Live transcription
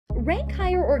Rank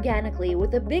higher organically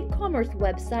with a BigCommerce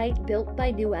website built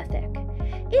by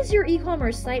Nuethic. Is your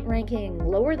e-commerce site ranking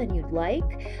lower than you'd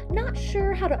like? Not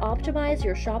sure how to optimize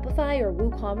your Shopify or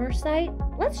WooCommerce site?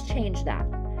 Let's change that.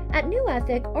 At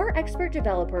Nuethic, our expert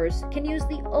developers can use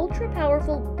the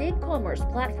ultra-powerful BigCommerce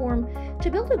platform to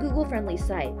build a Google-friendly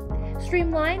site.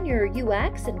 Streamline your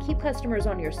UX and keep customers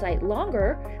on your site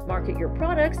longer. Market your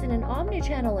products in an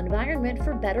omnichannel environment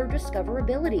for better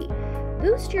discoverability.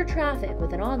 Boost your traffic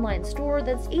with an online store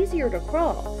that's easier to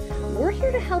crawl. We're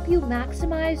here to help you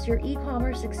maximize your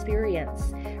e-commerce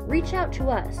experience. Reach out to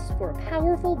us for a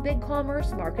powerful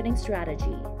BigCommerce marketing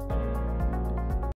strategy.